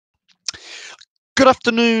Good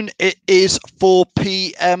afternoon. It is 4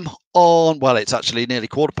 p.m. on, well, it's actually nearly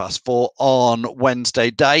 4:15 on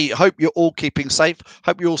Wednesday day. Hope you're all keeping safe.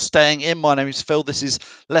 Hope you're all staying in. My name is Phil. This is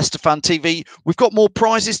Leicester Fan TV. We've got more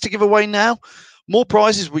prizes to give away now. More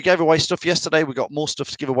prizes. We gave away stuff yesterday. We got more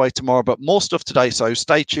stuff to give away tomorrow, but more stuff today. So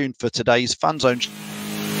stay tuned for today's Fan Zone.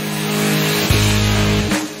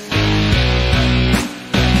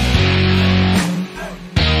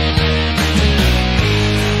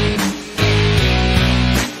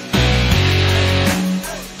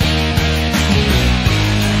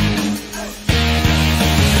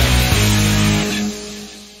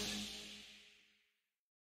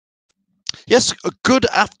 Yes, good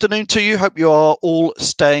afternoon to you. Hope you are all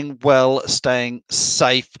staying well, staying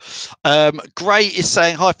safe. Gray is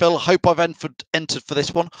saying, hi, Phil. Hope I've entered for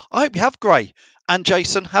this one. I hope you have, Gray. And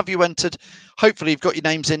Jason, have you entered? Hopefully you've got your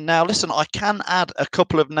names in now. Listen, I can add a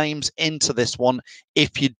couple of names into this one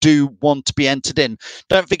if you do want to be entered in.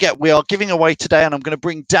 Don't forget, we are giving away today, and I'm going to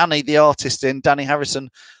bring Danny, the artist, in. Danny Harrison,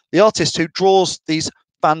 the artist who draws these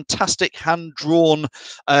fantastic hand-drawn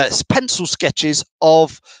pencil sketches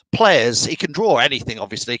of players. He can draw anything,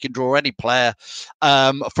 obviously. He can draw any player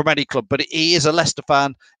from any club, but he is a Leicester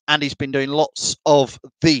fan, and he's been doing lots of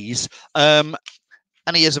these. And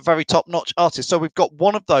he is a very top-notch artist. So we've got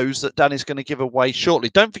one of those that Danny's going to give away shortly.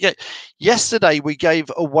 Don't forget, yesterday we gave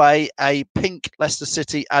away a pink Leicester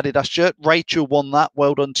City Adidas shirt. Rachel won that.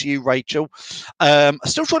 Well done to you, Rachel.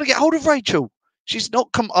 Still trying to get hold of Rachel. She's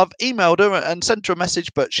not come. I've emailed her and sent her a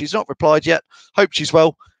message, but she's not replied yet. Hope she's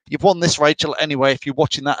well. You've won this, Rachel, anyway, if you're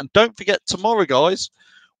watching that. And don't forget, tomorrow, guys,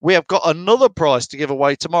 we have got another prize to give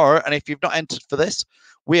away tomorrow. And if you've not entered for this,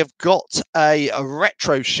 we have got a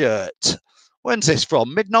retro shirt. When's this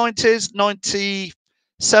from? Mid-90s,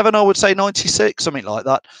 97, I would say, 96, something like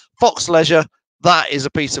that. Fox Leisure. That is a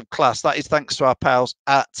piece of class. That is thanks to our pals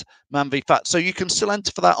at Man v Fat. So you can still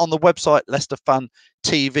enter for that on the website,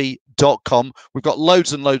 leicesterfantv.com. We've got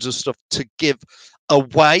loads and loads of stuff to give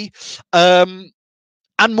away. And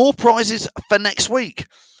more prizes for next week.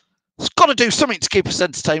 It's got to do something to keep us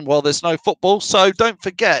entertained while there's no football. So don't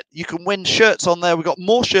forget, you can win shirts on there. We've got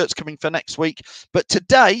more shirts coming for next week. But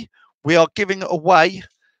today, we are giving away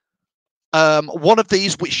one of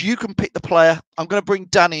these, which you can pick the player. I'm going to bring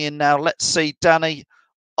Danny in now. Let's see. Danny,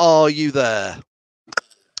 are you there?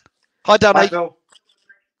 Hi, Danny. Hi, Phil.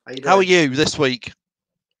 How are you this week?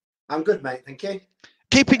 I'm good, mate. Thank you.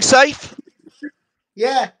 Keeping safe?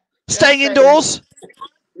 Yeah. Staying indoors?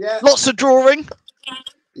 Yeah. Lots of drawing?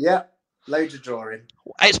 Yeah. Loads of drawing.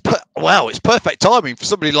 It's perfect timing for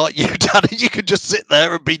somebody like you, Danny. You can just sit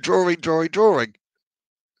there and be drawing.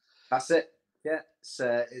 That's it. Yeah.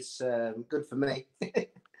 It's good for me.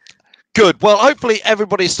 Good. Well, hopefully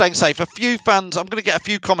everybody's staying safe. A few fans, I'm going to get a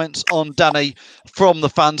few comments on Danny from the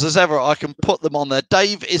fans. As ever, I can put them on there.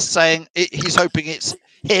 Dave is saying he's hoping it's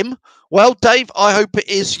him. Well, Dave, I hope it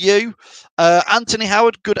is you. Anthony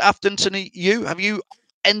Howard, good afternoon to you. Have you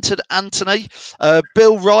entered, Anthony?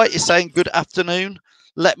 Bill Wright is saying good afternoon.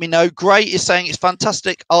 Let me know. Gray is saying it's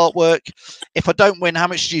fantastic artwork. If I don't win, how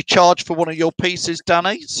much do you charge for one of your pieces,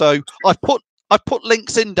 Danny? So I've put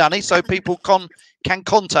links in, Danny, so people can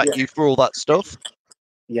contact you for all that stuff.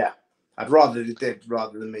 Yeah, I'd rather you did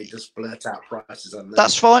rather than me just blurt out prices on them.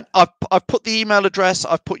 That's fine. I've put the email address,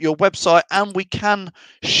 I've put your website, and we can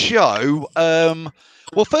show.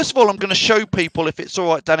 Well, first of all, I'm going to show people, if it's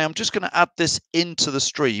all right, Danny. I'm just going to add this into the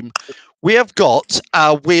stream. We have got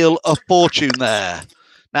our Wheel of Fortune there.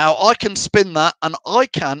 Now I can spin that, and I'm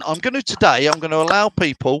going to allow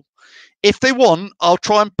people. If they want, I'll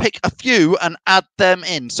try and pick a few and add them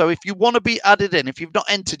in. So if you want to be added in, if you've not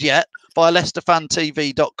entered yet via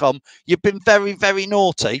leicesterfantv.com, you've been very, very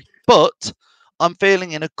naughty. But I'm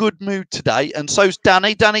feeling in a good mood today, and so's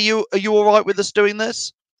Danny. Danny, are you all right with us doing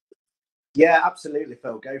this? Yeah, absolutely,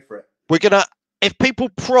 Phil. Go for it. We're gonna, if people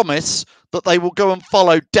promise that they will go and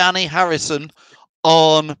follow Danny Harrison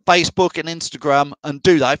on Facebook and Instagram and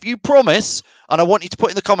do that. If you promise, and I want you to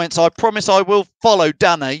put in the comments, I promise I will follow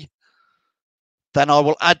Danny, then I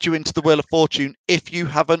will add you into the Wheel of Fortune if you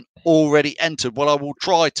haven't already entered. Well, I will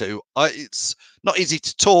try to. It's not easy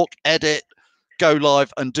to talk, edit, go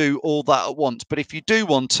live, and do all that at once. But if you do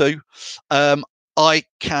want to, I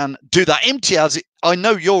can do that. Imtiaz, I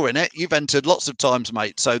know you're in it. You've entered lots of times,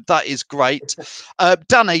 mate. So that is great.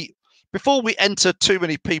 Danny, before we enter too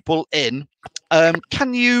many people in,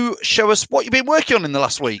 can you show us what you've been working on in the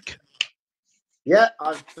last week? Yeah,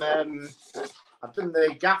 I've done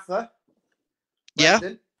the gaffer. Brendan.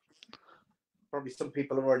 Yeah. Probably some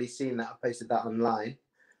people have already seen that. I posted that online.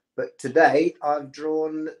 But today I've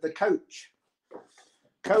drawn the coach,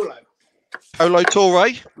 Colo Torre.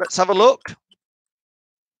 Let's have a look.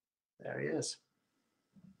 There he is.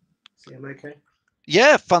 See him okay?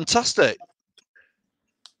 Yeah, fantastic.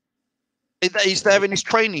 He's there in his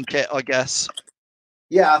training kit, I guess.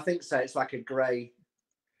 Yeah, I think so. It's like a grey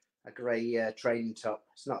training top.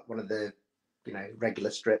 It's not one of the, regular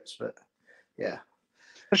strips, but yeah.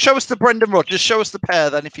 And show us the Brendan Rodgers. Show us the pair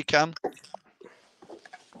then, if you can.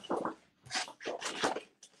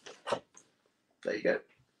 There you go.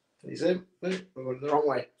 He's in. No, we're going the wrong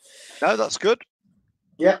way. No, that's good.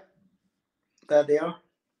 Yep. There they are.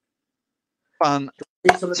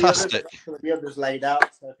 Fantastic. Some of the others laid out.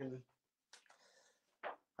 So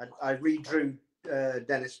I redrew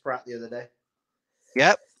Dennis Pratt the other day.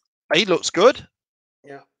 Yep. He looks good.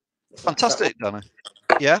 Yeah. Fantastic, Danny.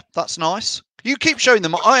 Yeah, that's nice. You keep showing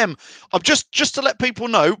them. I'm just to let people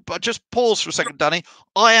know, but just pause for a second, Danny.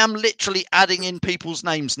 I am literally adding in people's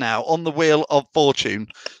names now on the Wheel of Fortune.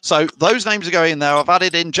 So those names are going in there. I've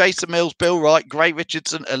added in Jason Mills, Bill Wright, Gray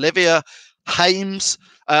Richardson, Olivia Hames,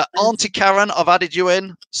 Auntie Karen. I've added you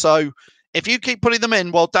in. So if you keep putting them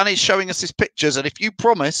in while Danny's showing us his pictures, and if you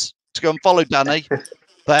promise to go and follow Danny,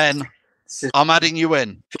 then I'm adding you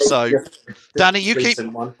in. So Danny,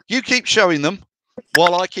 you keep showing them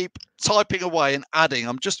while I keep typing away and adding.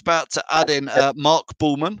 I'm just about to add in Mark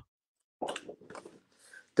Bullman.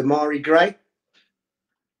 Damari Gray.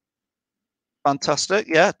 Fantastic.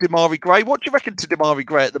 Yeah, Damari Gray. What do you reckon to Damari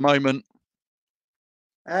Gray at the moment?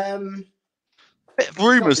 Bit of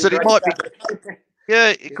rumours that it might be. Yeah,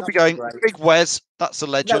 it could be going. Big Wes, that's a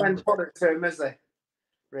legend. No end product to him, is there?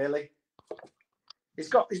 Really? He's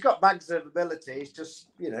got bags of ability. He's just,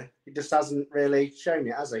 he just hasn't really shown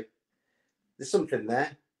it, has he? There's something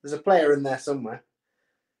there. There's a player in there somewhere.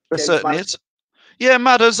 There certainly is. Yeah,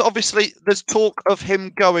 Madders, obviously, there's talk of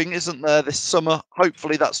him going, isn't there, this summer?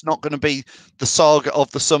 Hopefully that's not going to be the saga of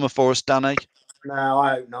the summer for us, Danny. No,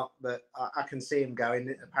 I hope not, but I can see him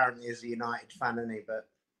going. Apparently he's a United fan, isn't he? But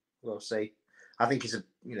we'll see. I think he's a,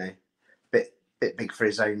 bit big for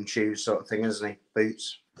his own shoes sort of thing, isn't he?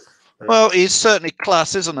 Boots. But well, he's certainly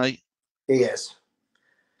class, isn't he? He is.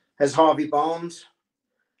 There's Harvey Barnes.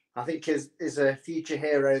 I think is a future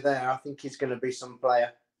hero there. I think he's going to be some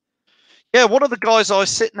player. Yeah, one of the guys I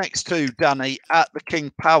sit next to, Danny, at the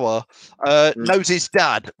King Power, knows his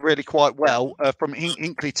dad really quite well from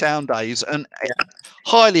Hinkley Town days, and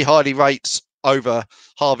highly rates over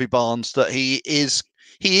Harvey Barnes that he is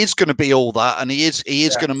going to be all that, and he is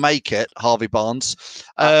going to make it, Harvey Barnes.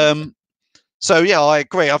 So yeah, I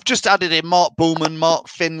agree. I've just added in Mark Bullman, Mark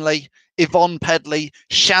Finley, Yvonne Pedley,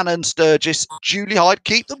 Shannon Sturgis, Julie Hyde.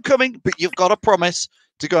 Keep them coming, but you've got to promise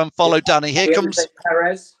to go and follow Danny. Here comes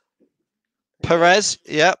Perez.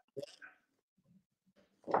 Yep.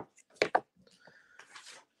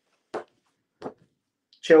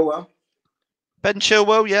 Chilwell. Ben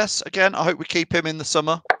Chilwell, yes. Again, I hope we keep him in the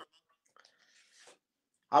summer.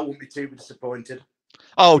 I wouldn't be too disappointed.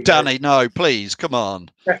 Oh, Danny, no, please, come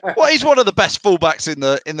on. Well, he's one of the best fullbacks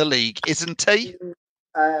in the league, isn't he?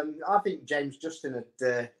 I think James Justin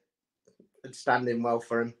would stand in well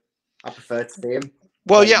for him. I prefer to see him.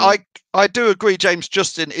 Well, yeah, I do agree. James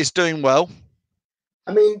Justin is doing well.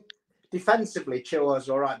 I mean, defensively, Chilwell's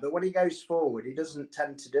all right, but when he goes forward, he doesn't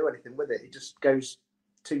tend to do anything with it. He just goes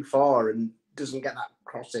too far and doesn't get that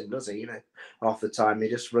crossing, does he? Half the time he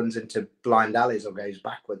just runs into blind alleys or goes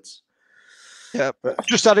backwards. Yeah, but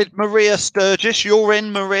just added Maria Sturgis. You're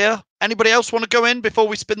in, Maria. Anybody else want to go in before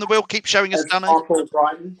we spin the wheel? Keep showing us, Danny.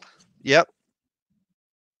 Brighton. Yep.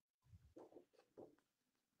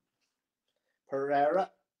 Pereira.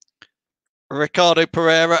 Ricardo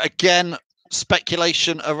Pereira. Again,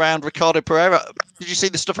 speculation around Ricardo Pereira. Did you see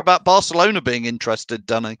the stuff about Barcelona being interested,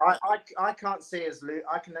 Danny? I can't see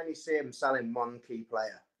I can only see him selling one key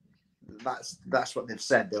player. That's what they've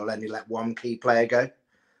said. They'll only let one key player go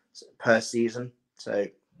per season. So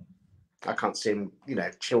I can't see him,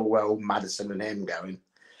 Chilwell, Maddison and him going.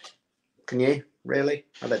 Can you? Really?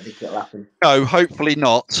 I don't think it'll happen. No, hopefully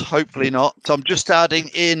not. Hopefully not. I'm just adding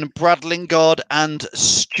in Brad Lingard and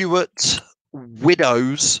Stuart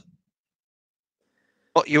Widows.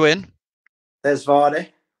 Got you in. There's Vardy.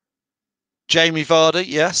 Jamie Vardy,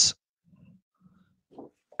 yes.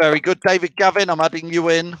 Very good. David Gavin, I'm adding you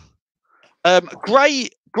in. Gray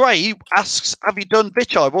asks, have you done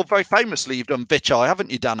Vichai? Well, very famously, you've done Vichai, haven't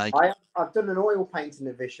you, Danny? I've done an oil painting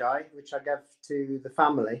of Vichai, which I gave to the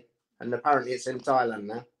family, and apparently it's in Thailand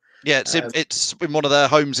now. Yeah, it's in one of their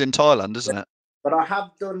homes in Thailand, isn't it? But I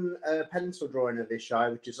have done a pencil drawing of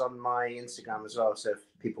Vichai, which is on my Instagram as well. So if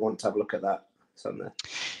people want to have a look at that, it's on there.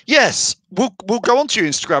 Yes, we'll go on to your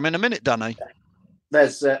Instagram in a minute, Danny.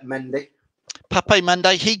 There's Mendy. Pape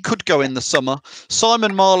Mende, he could go in the summer.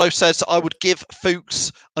 Simon Marlowe says, I would give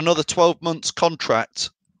Fuchs another 12 months contract.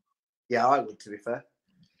 Yeah, I would, to be fair.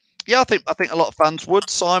 Yeah, I think a lot of fans would.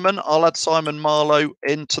 Simon, I'll add Simon Marlowe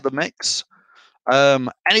into the mix.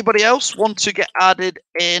 Anybody else want to get added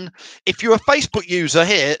in? If you're a Facebook user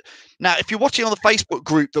here, now, if you're watching on the Facebook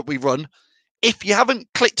group that we run, if you haven't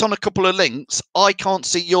clicked on a couple of links, I can't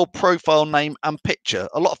see your profile name and picture.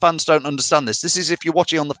 A lot of fans don't understand this. This is if you're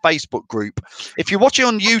watching on the Facebook group. If you're watching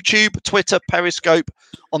on YouTube, Twitter, Periscope,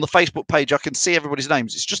 on the Facebook page, I can see everybody's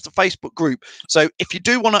names. It's just the Facebook group. So if you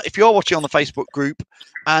do want to, if you're watching on the Facebook group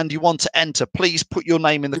and you want to enter, please put your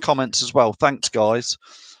name in the comments as well. Thanks, guys.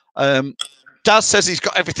 Daz says he's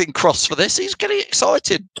got everything crossed for this. He's getting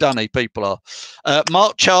excited, Danny. People are.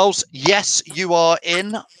 Mark Charles, yes, you are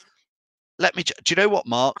in. Let me. Do you know what,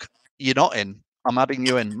 Mark? You're not in. I'm adding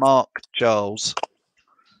you in. Mark Charles.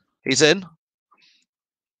 He's in.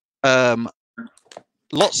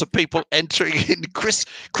 Lots of people entering in. Chris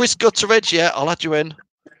Gutteridge. Yeah, I'll add you in.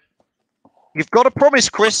 You've got to promise,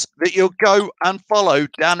 Chris, that you'll go and follow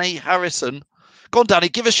Danny Harrison. Go on, Danny.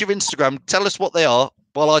 Give us your Instagram. Tell us what they are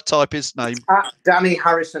while I type his name. At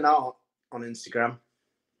danielharrisonart on Instagram.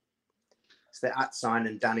 It's the @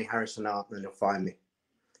 and Danny Harrison Art, and then you'll find me.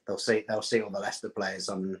 They'll see all the Leicester players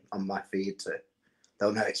on my feed, so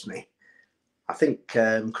they'll know it's me. I think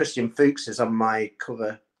Christian Fuchs is on my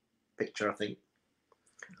cover picture, I think.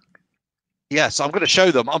 Yes, I'm going to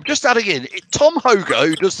show them. I'm just adding in Tom Hogo,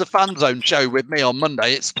 who does the Fan Zone show with me on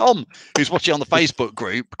Monday. It's Tom who's watching on the Facebook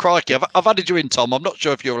group. Crikey, I've added you in, Tom. I'm not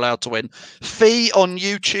sure if you're allowed to win. Fee on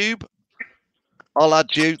YouTube. I'll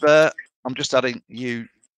add you there. I'm just adding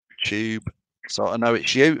YouTube, so I know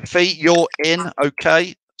it's you. Fee, you're in.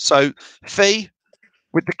 Okay. So, Fee,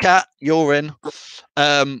 with the cat, you're in.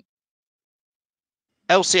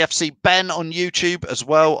 LCFC Ben on YouTube as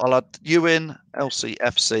well. I'll add you in.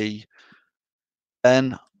 LCFC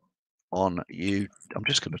Ben on you. I'm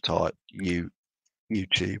just going to type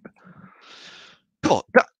YouTube. God,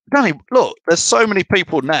 Danny, look, there's so many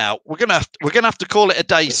people now. We're gonna have to call it a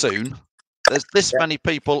day soon. There's this many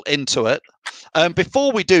people into it.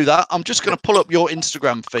 Before we do that, I'm just going to pull up your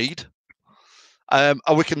Instagram feed. And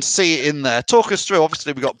we can see it in there. Talk us through.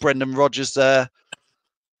 Obviously, we've got Brendan Rodgers there.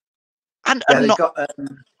 And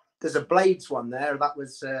there's a Blades one there. That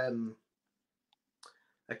was a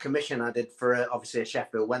commission I did for obviously a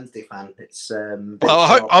Sheffield Wednesday fan. It's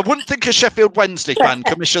well, I wouldn't think a Sheffield Wednesday fan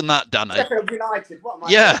commissioned that, Danny. Sheffield United. What am I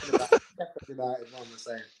talking about? Sheffield United. What am I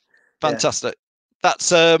saying? Fantastic. Yeah.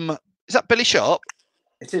 That's is that Billy Sharp?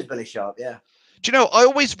 It is Billy Sharp. Yeah. Do you know, I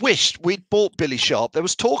always wished we'd bought Billy Sharp. There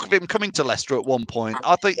was talk of him coming to Leicester at one point.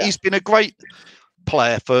 I think he's been a great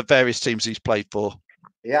player for various teams he's played for.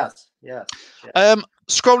 Yes.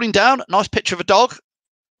 Scrolling down, nice picture of a dog.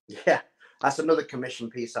 Yeah, that's another commission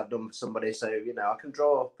piece I've done for somebody. So, I can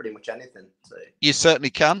draw pretty much anything. So you certainly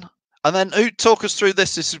can. And then talk us through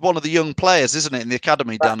this. This is one of the young players, isn't it, in the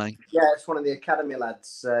academy, Danny? Yeah, it's one of the academy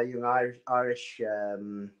lads, young Irish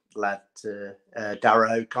lad,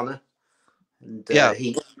 Darragh O'Connor. And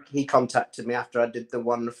he contacted me after I did the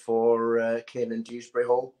one for Kiernan Dewsbury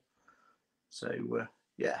Hall. So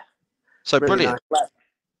so really brilliant. Nice.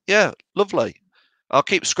 Yeah, lovely. I'll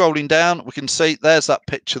keep scrolling down. We can see there's that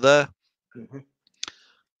picture there. Mm-hmm.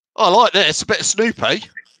 I like this. A bit of Snoopy.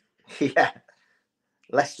 Yeah,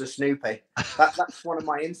 Leicester Snoopy. That's one of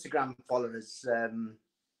my Instagram followers.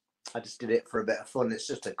 I just did it for a bit of fun. It's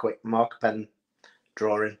just a quick marker pen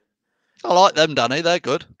drawing. I like them, Danny. They're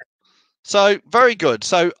good. So very good.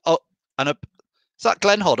 So, is that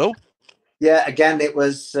Glenn Hoddle? Yeah, again, it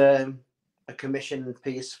was a commission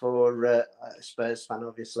piece for a Spurs fan,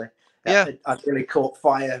 obviously. Yeah, I really caught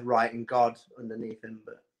fire writing God underneath him,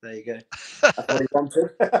 but there you go. That's what he wanted.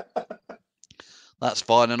 That's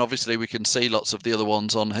fine, and obviously we can see lots of the other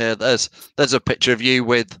ones on here. There's a picture of you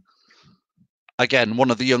with, again,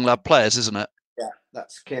 one of the young lad players, isn't it? Yeah,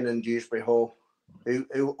 that's Kiernan Dewsbury Hall,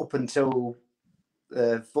 who up until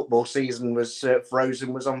the football season was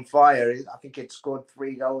frozen, was on fire. I think he'd scored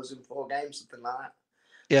 3 goals in 4 games, something like that.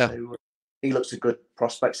 Yeah. So, he looks a good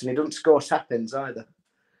prospect, and he doesn't score tap-ins either.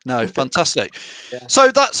 No, fantastic. Yeah.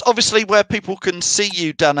 So that's obviously where people can see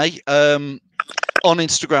you, Danny, on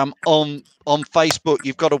Instagram, on Facebook.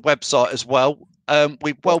 You've got a website as well.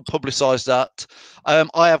 We've well publicised that.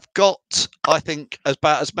 I have got, I think,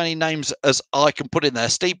 about as many names as I can put in there.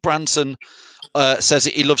 Steve Branson says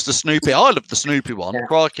he loves the Snoopy. I love the Snoopy one. Yeah.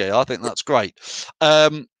 Crikey, I think that's great.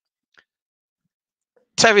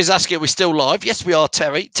 Terry's asking, are we still live? Yes, we are,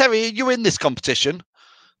 Terry. Terry, are you in this competition?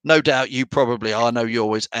 No doubt you probably are. I know you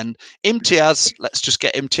always. And Imtiaz, let's just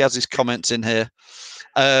get Imtiaz's comments in here.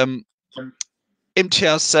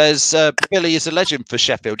 Imtiaz says Billy is a legend for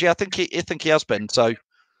Sheffield. Yeah, I think he has been. So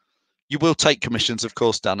you will take commissions, of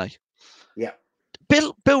course, Danny. Yeah.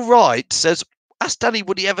 Bill Wright says, ask Danny,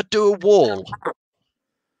 would he ever do a wall?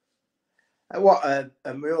 What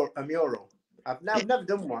a mural? I've never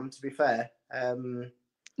done one, to be fair.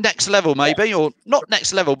 Next level, maybe, yeah. Or not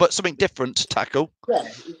next level, but something different to tackle. Yeah,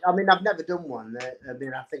 I mean, I've never done one. I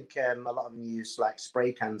mean, I think a lot of them use like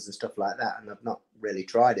spray cans and stuff like that, and I've not really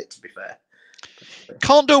tried it, to be fair.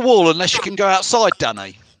 Can't do a wall unless you can go outside,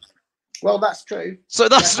 Danny. Well, that's true. So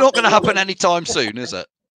that's not going to happen anytime soon, is it?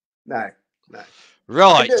 No.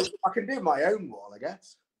 Right. I can do my own wall, I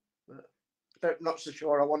guess. But I'm not so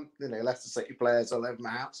sure I want, Leicester City players all over my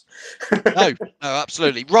house. No,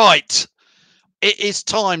 absolutely. Right. It is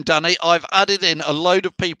time, Danny. I've added in a load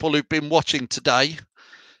of people who've been watching today.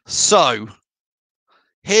 So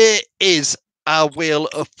here is our Wheel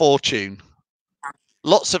of Fortune.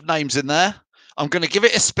 Lots of names in there. I'm going to give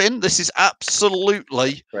it a spin. This is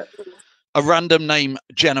absolutely a random name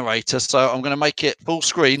generator. So I'm going to make it full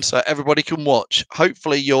screen so everybody can watch.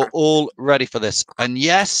 Hopefully you're all ready for this. And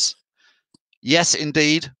yes,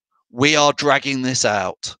 indeed, we are dragging this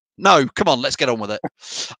out. No, come on, let's get on with it.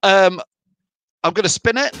 I'm going to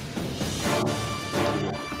spin it.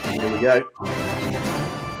 Here we go.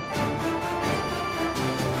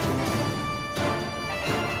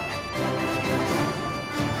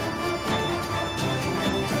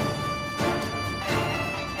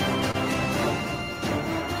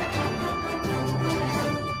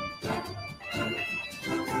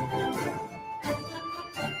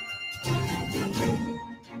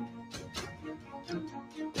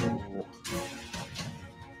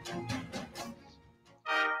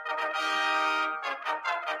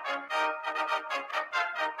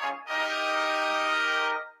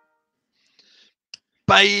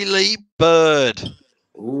 Bailey Bird.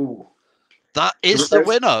 Ooh. That is the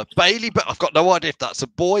winner. Bailey Bird. I've got no idea if that's a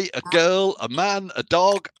boy, a girl, a man, a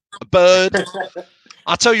dog, a bird.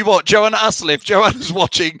 I'll tell you what, Joanna Asley, if Joanna's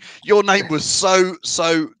watching, your name was so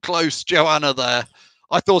close, Joanna, there.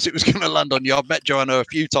 I thought it was going to land on you. I've met Joanna a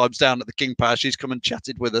few times down at the King Power. She's come and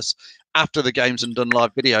chatted with us after the games and done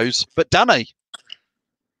live videos. But Danny,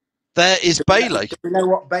 there is Bailey. Do you know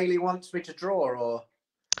what Bailey wants me to draw, or?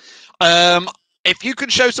 If you can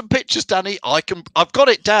show some pictures, Danny, I've got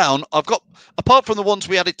it down. I've got, apart from the ones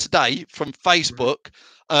we added today from Facebook,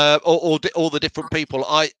 or all the different people,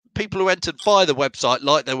 people who entered via the website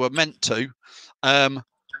like they were meant to,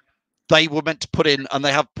 they were meant to put in, and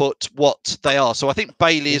they have put what they are. So I think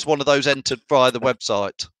Bailey is one of those entered via the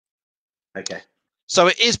website. Okay. So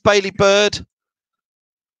it is Bailey Bird.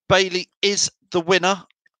 Bailey is the winner.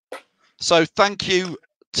 So thank you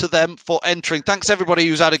to them for entering. Thanks everybody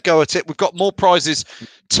who's had a go at it. We've got more prizes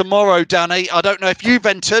tomorrow, Danny. I don't know if you've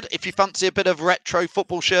entered, if you fancy a bit of retro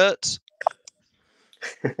football shirts.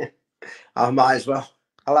 I might as well.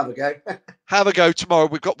 I'll have a go. Have a go tomorrow.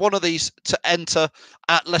 We've got one of these to enter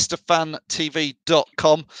at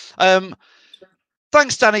leicesterfantv.com.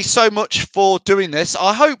 Thanks, Danny, so much for doing this.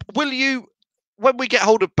 I hope, will you, when we get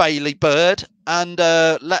hold of Bailey Bird and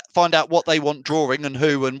find out what they want drawing and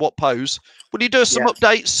who and what pose, will you do us some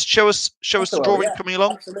updates? Show us the drawing coming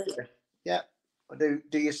along. Absolutely. Yeah, I do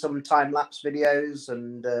you some time lapse videos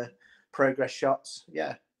and progress shots.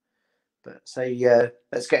 Yeah, but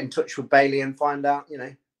let's get in touch with Bailey and find out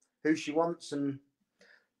who she wants and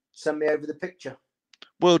send me over the picture.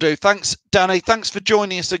 Will do. Thanks, Danny. Thanks for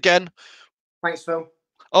joining us again. Thanks, Phil.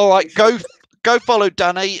 All right, go follow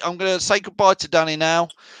Danny. I'm going to say goodbye to Danny now.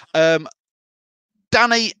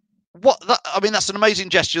 Danny, that's an amazing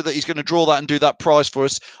gesture that he's going to draw that and do that prize for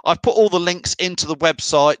us. I've put all the links into the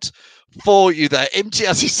website for you there.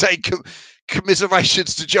 Imtiaz is saying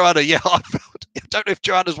commiserations to Joanna. Yeah, I don't know if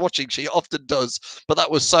Joanna's watching. She often does, but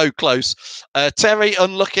that was so close. Terry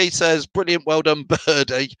Unlucky says, brilliant, well done,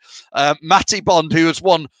 Birdie. Matty Bond, who has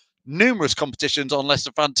won numerous competitions on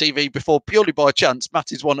Leicester Fan TV before purely by chance.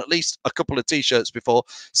 Matty's won at least a couple of T-shirts before,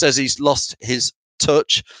 says he's lost his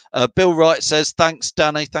touch. Bill Wright says, thanks,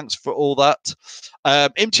 Danny. Thanks for all that.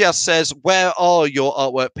 Imtiaz says, where are your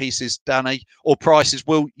artwork pieces, Danny, or prices?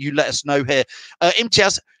 Will you let us know here?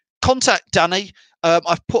 Imtiaz, contact Danny.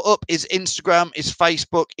 I've put up his Instagram, his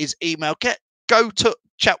Facebook, his email. Go to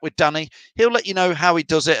chat with Danny. He'll let you know how he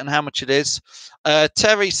does it and how much it is.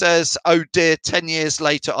 Terry says, oh dear, 10 years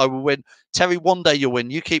later I will win. Terry, one day you'll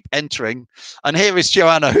win. You keep entering. And here is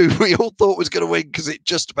Joanna, who we all thought was going to win because it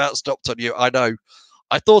just about stopped on you. I know.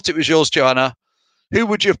 I thought it was yours, Joanna. Who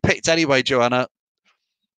would you have picked anyway, Joanna?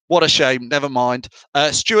 What a shame. Never mind.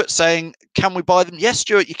 Stuart saying, can we buy them? Yes,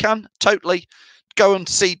 Stuart, you can. Totally. Go and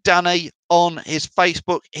see Danny on his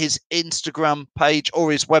Facebook, his Instagram page,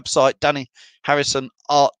 or his website,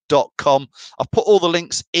 danielharrisonart.com. I've put all the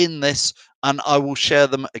links in this, and I will share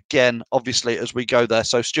them again, obviously, as we go there.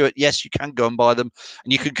 So, Stuart, yes, you can go and buy them,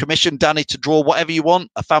 and you can commission Danny to draw whatever you want,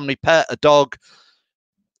 a family pet, a dog,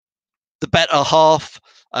 the better half,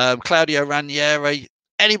 Claudio Ranieri,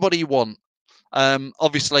 anybody you want.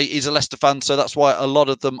 Obviously, he's a Leicester fan, so that's why a lot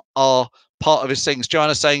of them are part of his things.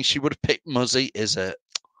 Joanna saying she would have picked Muzzy, is it?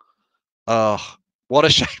 Oh, what a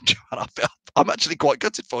shame, Joanna. I'm actually quite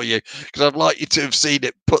gutted for you because I'd like you to have seen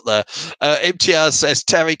it put there. Imtiaz says,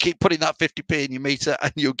 Terry, keep putting that 50p in your meter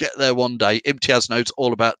and you'll get there one day. Imtiaz knows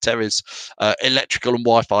all about Terry's electrical and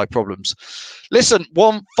Wi-Fi problems. Listen,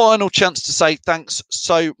 one final chance to say thanks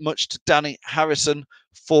so much to Danny Harrison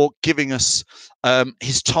for giving us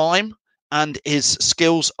his time and his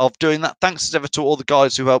skills of doing that. Thanks as ever to all the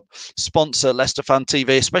guys who help sponsor Leicester Fan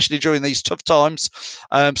TV, especially during these tough times.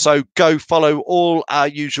 So go follow all our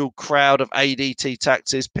usual crowd of ADT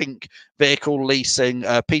Taxis, Pink Vehicle Leasing,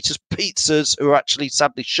 Peter's Pizzas, who are actually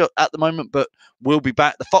sadly shut at the moment, but will be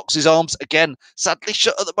back. The Fox's Arms, again, sadly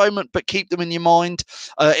shut at the moment, but keep them in your mind.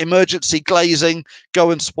 Emergency Glazing,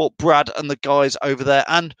 go and support Brad and the guys over there.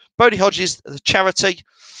 And Bodie Hodges, the charity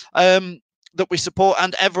that we support,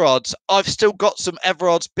 and Everard's. I've still got some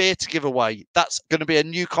Everard's beer to give away. That's going to be a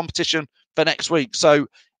new competition for next week. So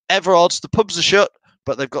Everard's, the pubs are shut,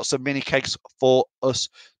 but they've got some mini kegs for us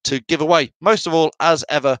to give away. Most of all, as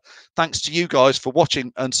ever, thanks to you guys for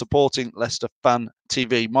watching and supporting Leicester Fan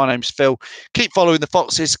TV. My name's Phil. Keep following the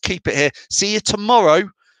Foxes. Keep it here. See you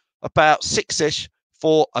tomorrow about 6-ish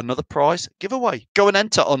for another prize giveaway. Go and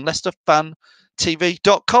enter on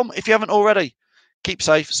leicesterfantv.com if you haven't already. Keep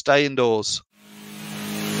safe, stay indoors.